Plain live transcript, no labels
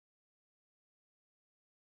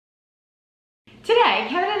Today,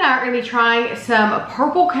 Kevin and I are going to be trying some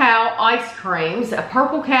Purple Cow ice creams.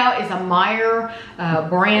 Purple Cow is a Meijer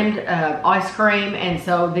brand ice cream, and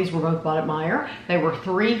so these were both bought at Meijer. They were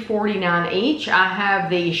 $3.49 each. I have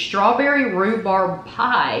the strawberry rhubarb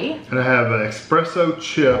pie. And I have an Espresso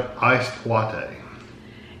Chip Iced Latte.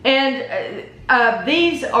 And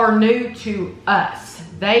these are new to us.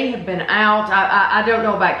 They have been out. I don't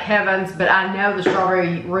know about Kevin's, but I know the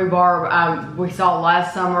strawberry rhubarb we saw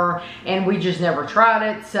last summer, and we just never tried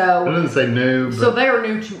it. So It doesn't say new. So they are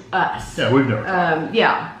new to us. Yeah, we've never tried.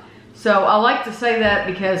 Yeah. So I like to say that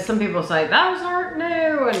because some people say those aren't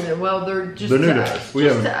new, and well, they're new to us. We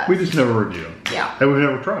just never review them. Yeah. And we've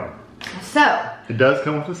never tried them. So it does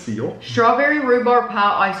come with a seal. Strawberry rhubarb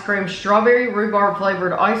pie ice cream, strawberry rhubarb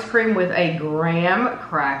flavored ice cream with a graham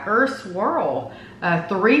cracker swirl.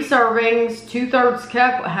 3 servings, 2/3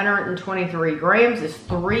 cup, 123 grams is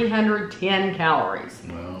 310 calories.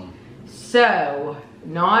 Wow. So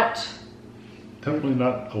Definitely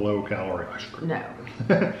not a low calorie ice cream. No.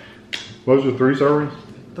 What was it, 3 servings?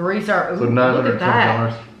 3 servings. So 910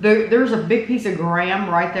 calories. There's a big piece of graham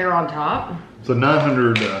right there on top. So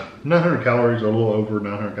 900 calories, or a little over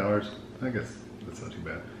 900 calories. I guess that's not too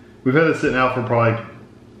bad. We've had it sitting out for probably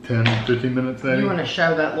 10, 15 minutes maybe. You want to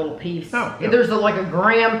show that little piece? Oh, yeah. There's like a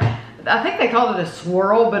graham. I think they call it a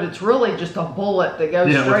swirl, but it's really just a bullet that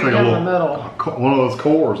goes straight like down the middle. One of those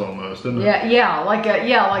cores almost, isn't it? Yeah, like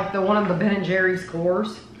the one of the Ben & Jerry's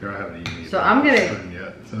cores. Here, I haven't eaten So I'm gonna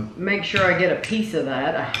yet, make sure I get a piece of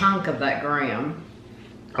that, a hunk of that graham.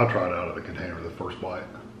 I'll try it out of the container the first bite.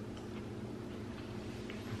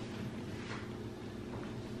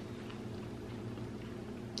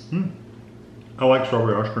 I like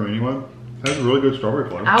strawberry ice cream anyway. It has a really good strawberry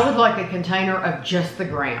flavor. I would like a container of just the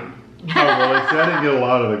graham. Oh, really? See, I didn't get a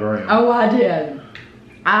lot of the graham. Oh, I did.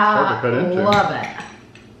 Hard to cut into. Love it.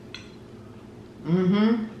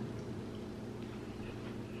 Mm-hmm.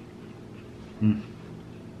 Mm.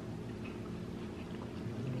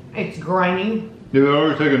 It's grainy. Yeah, they're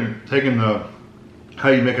always taking the how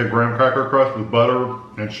you make a graham cracker crust with butter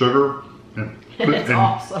and sugar and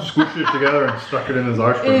awesome. Squished it together and stuck it in his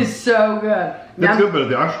ice cream. It is so good. It's good, but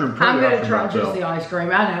the ice cream. I'm gonna try just the ice cream.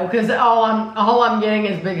 I know, because all I'm getting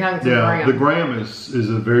is big hunks of graham. The graham is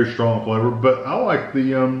a very strong flavor, but I like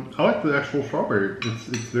the actual strawberry.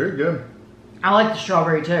 It's very good. I like the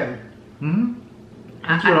strawberry too. Mm-hmm.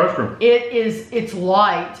 It's good ice cream. It's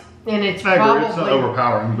light, and it's probably it's not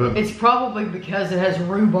overpowering, but it's probably because it has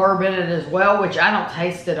rhubarb in it as well, which I don't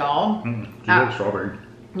taste at all. You like strawberry.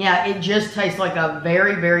 Yeah, it just tastes like a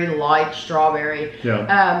very, very light strawberry.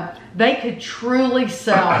 Yeah. They could truly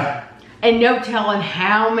sell, and no telling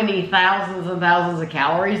how many thousands and thousands of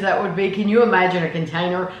calories that would be. Can you imagine a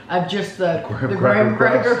container of just the graham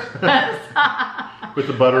cracker crust? With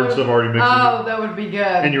the butter and stuff already mixed in. Oh, that would be good.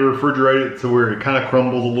 And you refrigerate it to where it kind of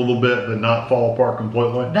crumbles a little bit, but not fall apart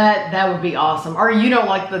completely. That would be awesome. Or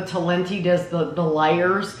like the Talenti does the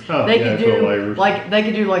layers. Oh, they yeah, could do layers. they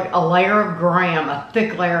could do like a layer of graham, a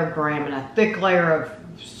thick layer of graham, and a thick layer of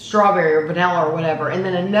strawberry or vanilla or whatever, and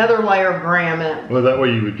then another layer of graham. Well, that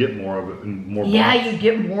way you would get more of it and more. Yeah, you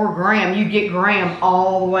get more graham. You get graham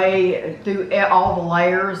all the way through all the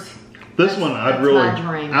layers. This one,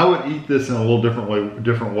 I would eat this in a little different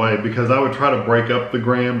way because I would try to break up the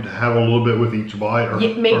graham to have a little bit with each bite, or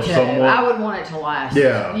me too. somewhat. I would want it to last.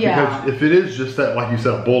 Yeah, because if it is just that, like you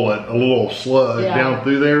said, a bullet, a little sludge down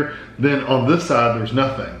through there, then on this side there's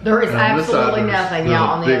nothing. There is absolutely nothing. There's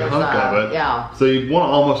on the big other hunk side. of it. Yeah. So you'd want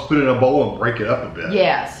to almost put it in a bowl and break it up a bit.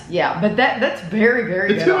 Yes. Yeah. But that's very, very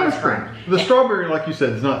good. It's good ice cream. The strawberry, like you said,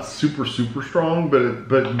 is not super strong, but you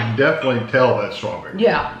can definitely tell that strawberry.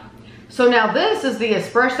 Yeah. So now this is the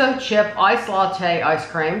Espresso Chip Iced Latte ice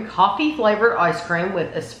cream, coffee flavored ice cream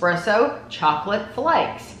with espresso chocolate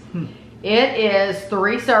flakes. It is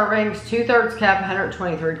 3 servings, 2/3 cup,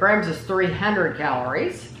 123 grams is 300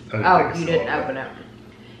 calories. Oh, you didn't open it.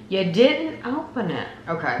 You didn't open it.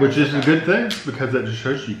 Okay. Which is a good thing because that just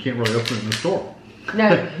shows you can't really open it in the store. No,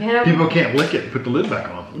 you can't. People can't lick it and put the lid back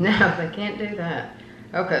on. No, they can't do that.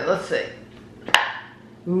 Okay, let's see.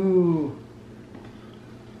 Ooh.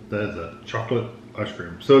 That is a chocolate ice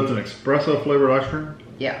cream. So it's an espresso flavored ice cream?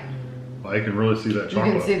 Yeah. Well, you can really see that chocolate.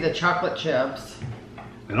 You can see the chocolate chips.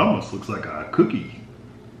 It almost looks like a cookie.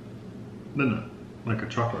 Doesn't it? Like a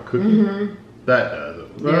chocolate cookie. Mm-hmm. That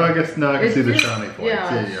does. Well, I guess now I can see the shiny flakes.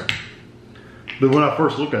 Yeah. But when I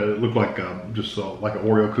first looked at it, it looked like just like an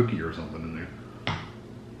Oreo cookie or something in there.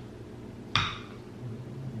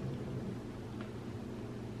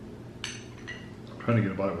 I'm trying to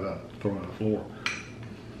get a bite without throwing it on the floor.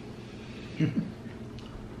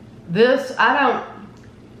 This, I don't,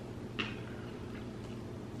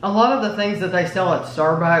 a lot of the things that they sell at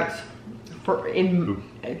Starbucks,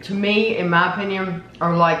 to me, in my opinion,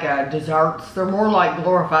 are like desserts. They're more like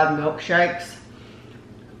glorified milkshakes.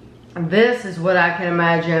 This is what I can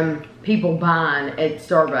imagine people buying at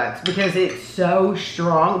Starbucks because it's so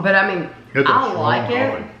strong. But I mean, I like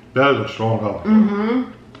it. That is a strong coffee.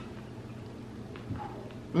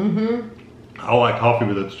 I like coffee,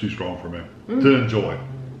 but that's too strong for me to enjoy.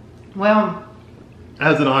 Well,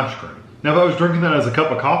 as an ice cream. Now, if I was drinking that as a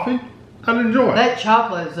cup of coffee, I'd enjoy it. That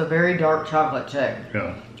chocolate is a very dark chocolate too.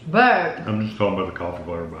 Yeah. But I'm just talking about the coffee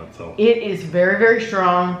flavor by itself. It is very, very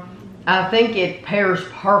strong. I think it pairs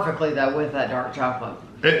perfectly though with that dark chocolate.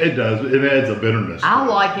 It does. It adds a bitterness. I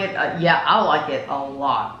like it. Yeah, I like it a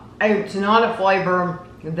lot. It's not a flavor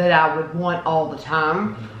that I would want all the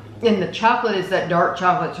time. And the chocolate is that dark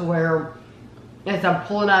chocolate to where, as I'm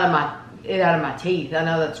pulling it out of my teeth, I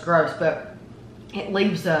know that's gross, but it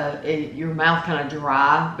leaves your mouth kind of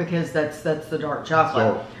dry because that's the dark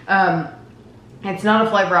chocolate. It's not a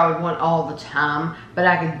flavor I would want all the time, but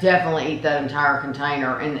I could definitely eat that entire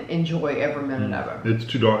container and enjoy every minute of it. It's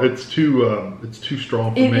too dark. It's too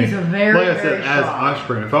strong for me. It is a very, like I said, as ice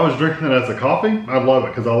cream. If I was drinking it as a coffee, I'd love it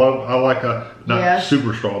because I like a not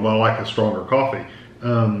super strong, but I like a stronger coffee.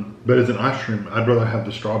 But as an ice cream, I'd rather have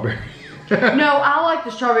the strawberry. No, I like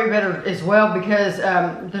the strawberry bitter as well because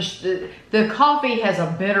the coffee has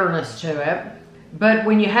a bitterness to it. But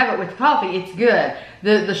when you have it with coffee, it's good.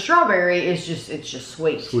 The strawberry is just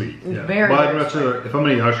sweet. Sweet. Yeah. Very, but very sweet. If I'm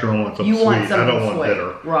eating ice cream, I want something sweet. I don't want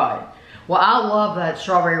bitter. Right. Well, I love that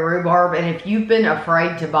strawberry rhubarb, and if you've been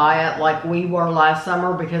afraid to buy it like we were last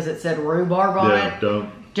summer because it said rhubarb on it,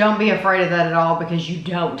 don't be afraid of that at all because you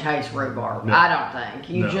don't taste rhubarb. No. I don't think.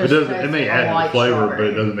 It may add to the flavor, but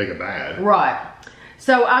it doesn't make it bad. Right.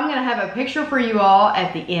 So I'm going to have a picture for you all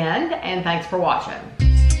at the end, and thanks for watching.